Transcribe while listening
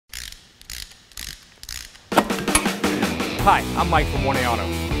Hi, I'm Mike from 1A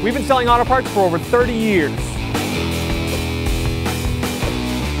Auto. We've been selling auto parts for over 30 years.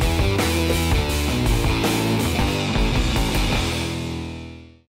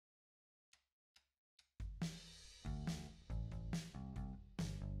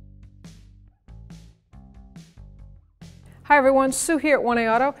 Hi everyone, Sue here at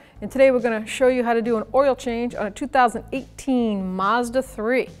 1A Auto, and today we're going to show you how to do an oil change on a 2018 Mazda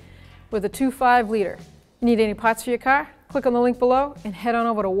 3 with a 2.5 liter. You need any parts for your car? Click on the link below and head on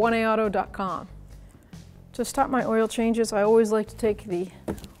over to 1aauto.com. To start my oil changes, I always like to take the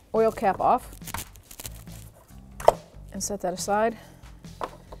oil cap off and set that aside. And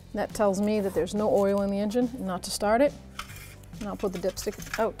that tells me that there's no oil in the engine and not to start it. And I'll put the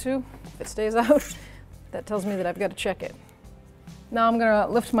dipstick out too, if it stays out. That tells me that I've got to check it. Now I'm going to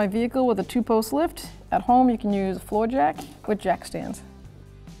lift my vehicle with a 2-post lift. At home you can use a floor jack with jack stands.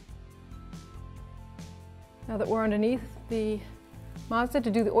 Now that we're underneath the Mazda to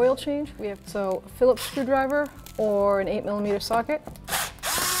do the oil change, we have a Phillips screwdriver or an 8mm socket.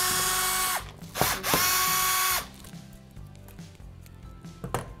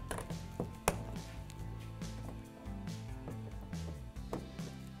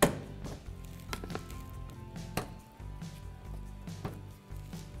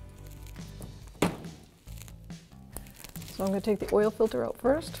 So I'm going to take the oil filter out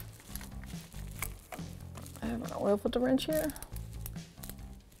first. I have an oil filter wrench here.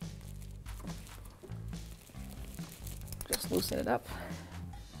 Just loosen it up.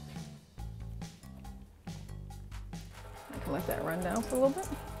 I can let that run down for a little bit.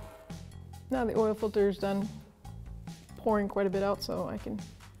 Now the oil filter is done pouring quite a bit out, so I can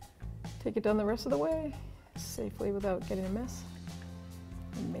take it down the rest of the way safely without getting a mess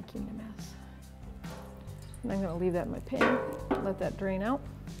and making a mess. And I'm going to leave that in my pan, let that drain out.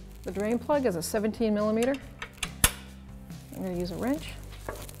 The drain plug is a 17mm. I'm going to use a wrench.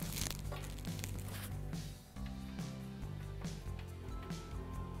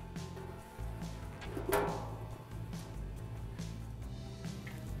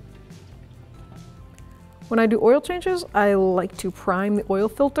 When I do oil changes, I like to prime the oil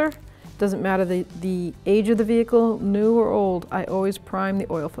filter. Doesn't matter the age of the vehicle, new or old, I always prime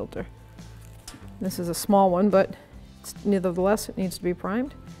the oil filter. This is a small one, but nevertheless, it needs to be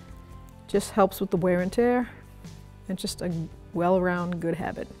primed. Just helps with the wear and tear, and just a well-round good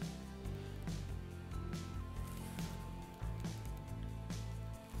habit.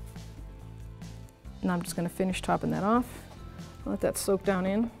 Now I'm just going to finish topping that off. Let that soak down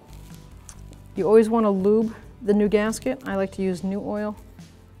in. You always want to lube the new gasket. I like to use new oil.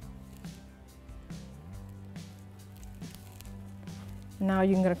 Now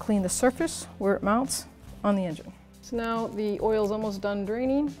you're going to clean the surface where it mounts on the engine. So now the oil's almost done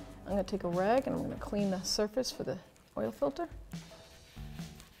draining. I'm going to take a rag and I'm going to clean the surface for the oil filter.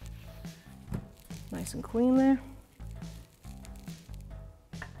 Nice and clean there.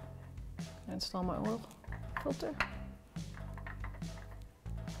 Install my oil filter.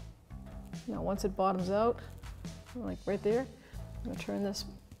 Now once it bottoms out, like right there, I'm going to turn this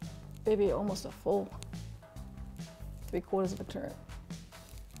baby almost a full 3/4 of a turn.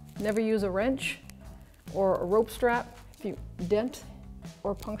 Never use a wrench or a rope strap. If you dent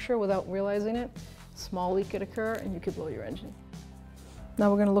or puncture without realizing it, a small leak could occur and you could blow your engine. Now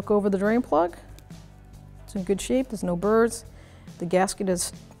we're going to look over the drain plug. It's in good shape, there's no burrs. The gasket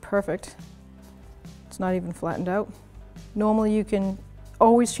is perfect. It's not even flattened out. Normally you can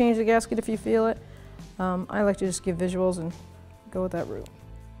always change the gasket if you feel it. I like to just give visuals and go with that route.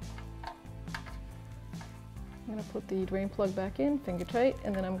 I'm going to put the drain plug back in, finger tight,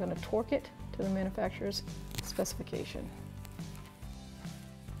 and then I'm going to torque it to the manufacturer's specification.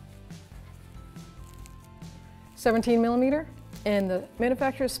 17mm, and the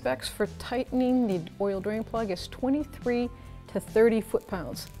manufacturer's specs for tightening the oil drain plug is 23 to 30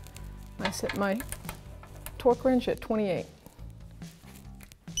 foot-pounds. I set my torque wrench at 28.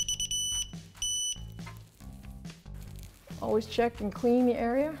 Always check and clean the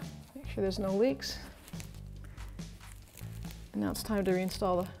area, make sure there's no leaks. And now it's time to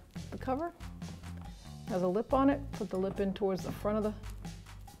reinstall the cover. It has a lip on it. Put the lip in towards the front of the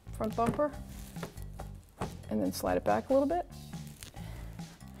front bumper and then slide it back a little bit.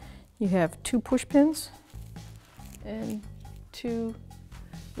 You have 2 push pins and 2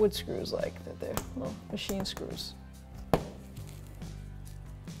 wood screws like that. They're little machine screws.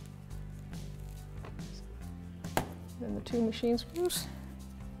 Then the 2 machine screws.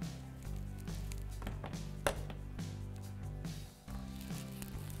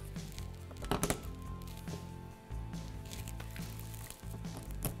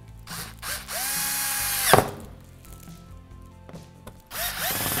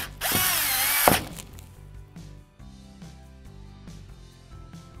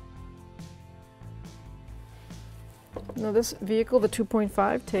 Now this vehicle, the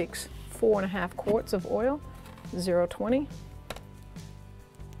 2.5, takes 4.5 quarts of oil, 0-20.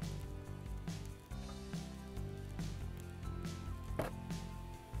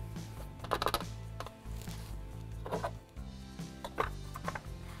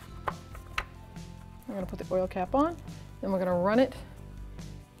 I'm going to put the oil cap on, then we're going to run it,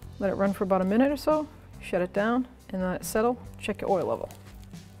 let it run for about a minute or so, shut it down, and let it settle, check your oil level.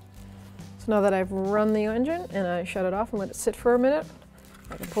 So now that I've run the engine and I shut it off and let it sit for a minute,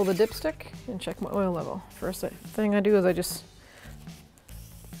 I can pull the dipstick and check my oil level. First thing I do is I just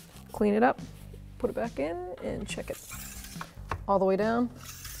clean it up, put it back in, and check it all the way down.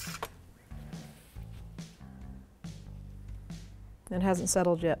 It hasn't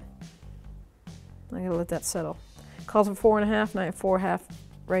settled yet. I gotta let that settle. It calls for 4.5, and I have 4.5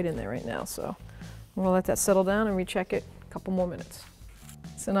 right in there right now. So I'm gonna let that settle down and recheck it a couple more minutes.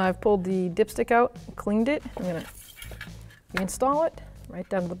 So now I've pulled the dipstick out, cleaned it. I'm gonna reinstall it right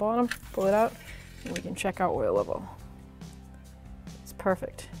down to the bottom, pull it out, and we can check our oil level. It's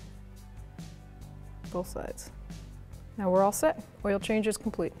perfect. Both sides. Now we're all set. Oil change is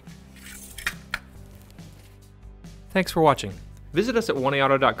complete. Thanks for watching. Visit us at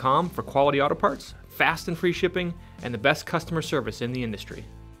oneauto.com for quality auto parts, fast and free shipping, and the best customer service in the industry.